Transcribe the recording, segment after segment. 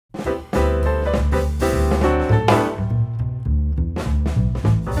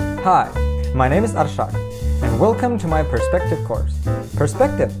Hi, my name is Arshak, and welcome to my perspective course.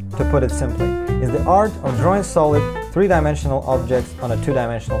 Perspective, to put it simply, is the art of drawing solid, three-dimensional objects on a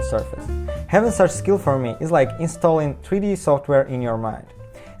two-dimensional surface. Having such skill for me is like installing 3D software in your mind.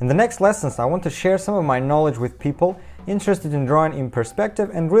 In the next lessons, I want to share some of my knowledge with people interested in drawing in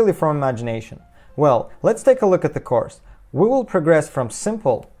perspective and really from imagination. Well, let's take a look at the course. We will progress from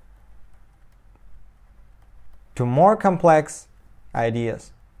simple to more complex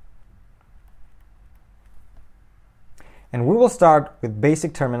ideas. And we will start with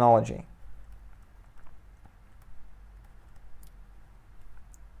basic terminology.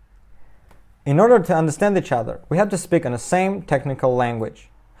 In order to understand each other, we have to speak on the same technical language.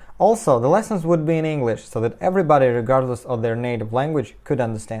 Also, the lessons would be in English so that everybody, regardless of their native language, could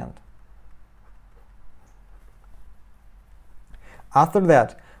understand. After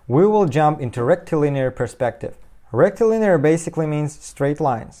that, we will jump into rectilinear perspective. Rectilinear basically means straight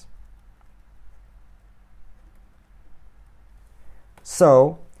lines.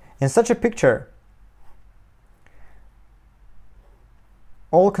 So, in such a picture,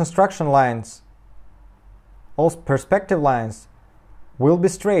 all construction lines, all perspective lines will be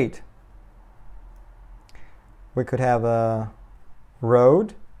straight. We could have a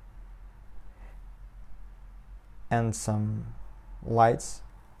road and some lights,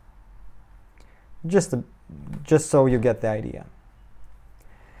 just so you get the idea.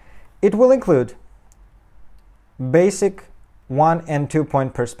 It will include basic 1 and 2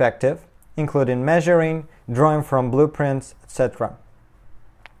 point perspective, including measuring, drawing from blueprints, etc.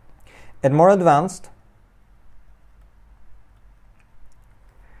 And more advanced,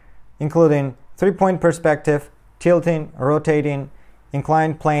 including 3-point perspective, tilting, rotating,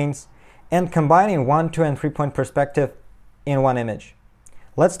 inclined planes, and combining 1, 2, and 3-point perspective in one image.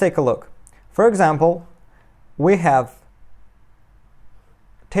 Let's take a look. For example, we have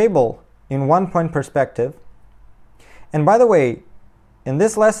table in 1-point perspective. And by the way, in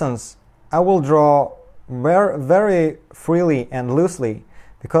these lessons, I will draw very freely and loosely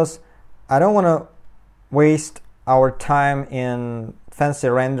because I don't want to waste our time in fancy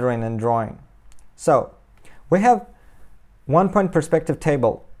rendering and drawing. So, we have 1-point perspective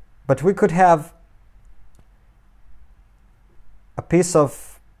table, but we could have a piece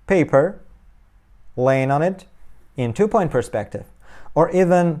of paper laying on it in 2-point perspective, or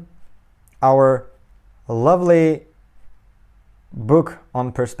even our lovely book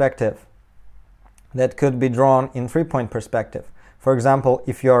on perspective that could be drawn in 3-point perspective. For example,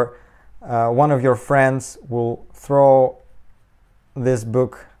 if one of your friends will throw this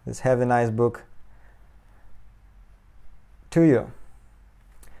book, this heavy nice book, to you.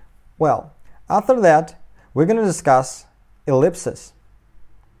 Well, after that, we're going to discuss ellipses.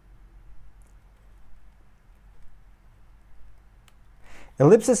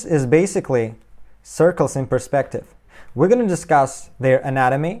 Ellipses is basically circles in perspective. We're going to discuss their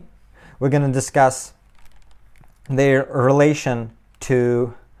anatomy. We're going to discuss their relation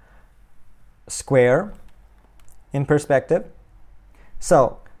to square in perspective.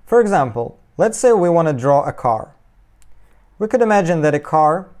 So, for example, let's say we want to draw a car. We could imagine that a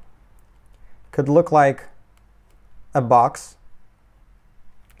car could look like a box,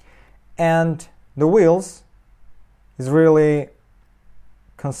 and the wheels is really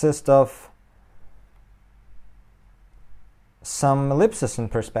consist of some ellipses in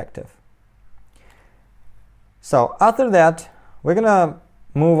perspective. So after that, we're gonna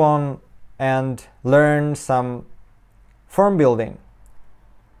move on and learn some form building,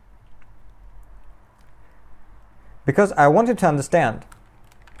 because I want you to understand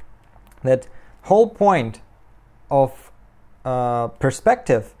that whole point of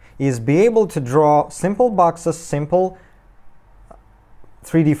perspective is be able to draw simple boxes, simple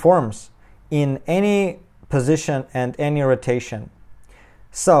 3D forms in any position and any rotation.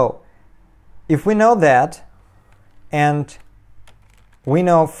 So if we know that and we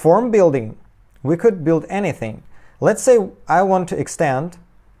know form building, we could build anything. Let's say I want to extend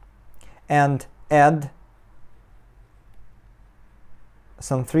and add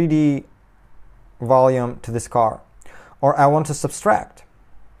some 3D volume to this car, or I want to subtract,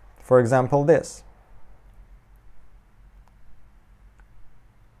 for example, this.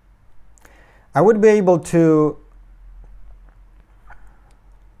 I would be able to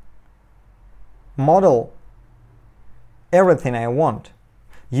model everything I want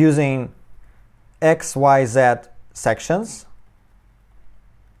using X, Y, Z sections,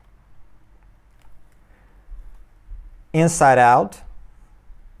 inside out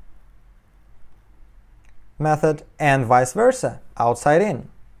method, and vice versa, outside in.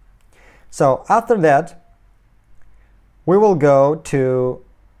 So after that, we will go to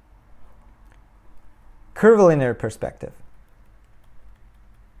curvilinear perspective.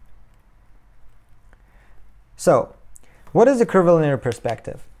 So, what is a curvilinear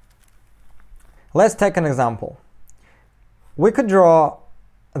perspective? Let's take an example. We could draw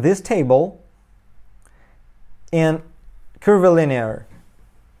this table in curvilinear.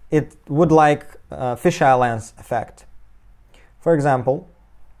 It would like a fisheye lens effect. For example,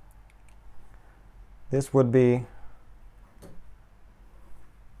 this would be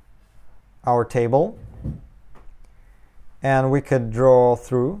our table, and we could draw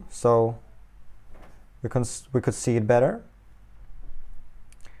through so we could see it better.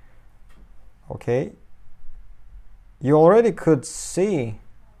 Okay, you already could see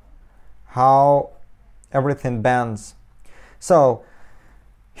how everything bends. So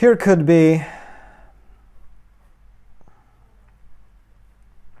here could be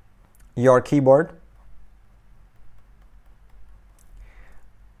your keyboard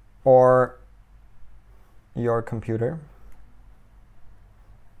or your computer.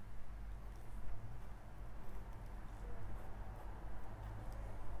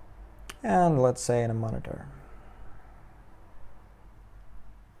 And let's say in a monitor.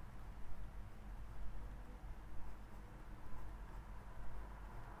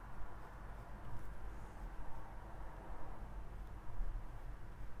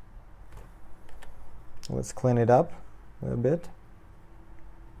 Let's clean it up a little bit.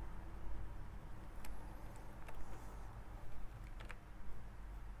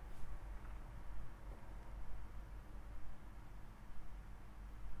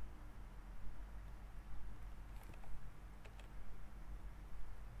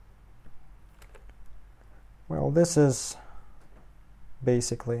 Well, this is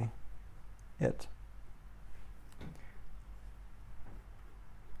basically it.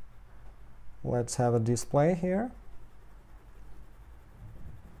 Let's have a display here.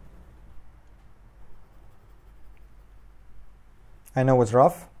 I know it's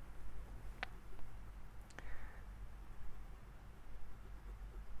rough.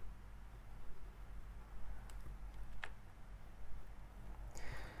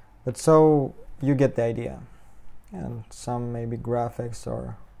 But so you get the idea. And some maybe graphics,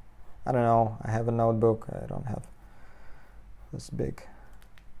 or I don't know, I have a notebook, I don't have this big,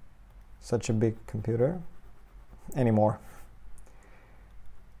 such a big computer anymore.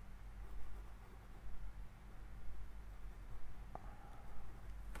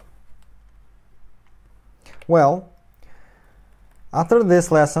 Well, after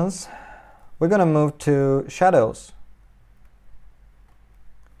these lessons, we're gonna move to shadows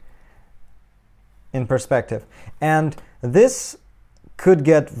in perspective, and this could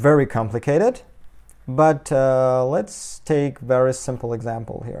get very complicated, but let's take very simple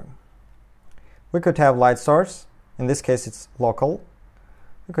example here. We could have light source, in this case it's local.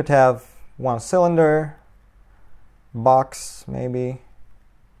 We could have one cylinder, box maybe,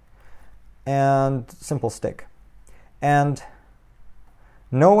 and simple stick. And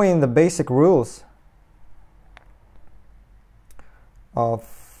knowing the basic rules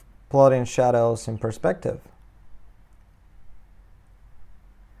of plotting shadows in perspective,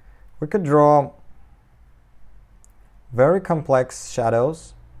 we could draw very complex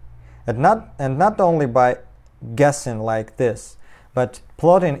shadows, and not only by guessing like this, but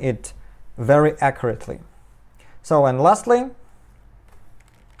plotting it very accurately. So, and lastly,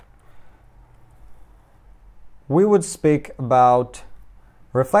 we would speak about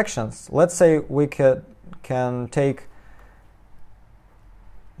reflections. Let's say we can take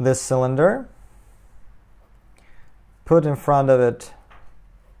this cylinder, put in front of it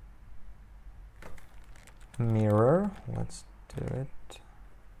mirror. Let's do it.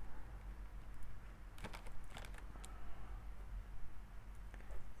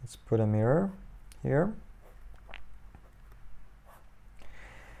 Let's put a mirror here.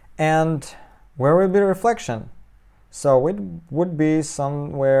 And where will be the reflection? So it would be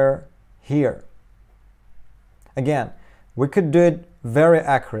somewhere here. Again, we could do it very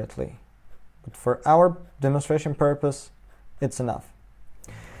accurately, but for our demonstration purpose, it's enough.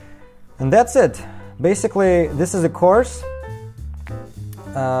 And that's it. Basically, this is a course.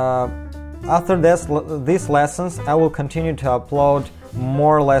 After these lessons, I will continue to upload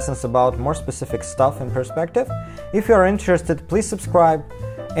more lessons about more specific stuff in perspective. If you are interested, please subscribe.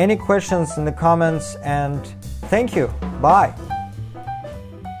 Any questions in the comments, and thank you. Bye.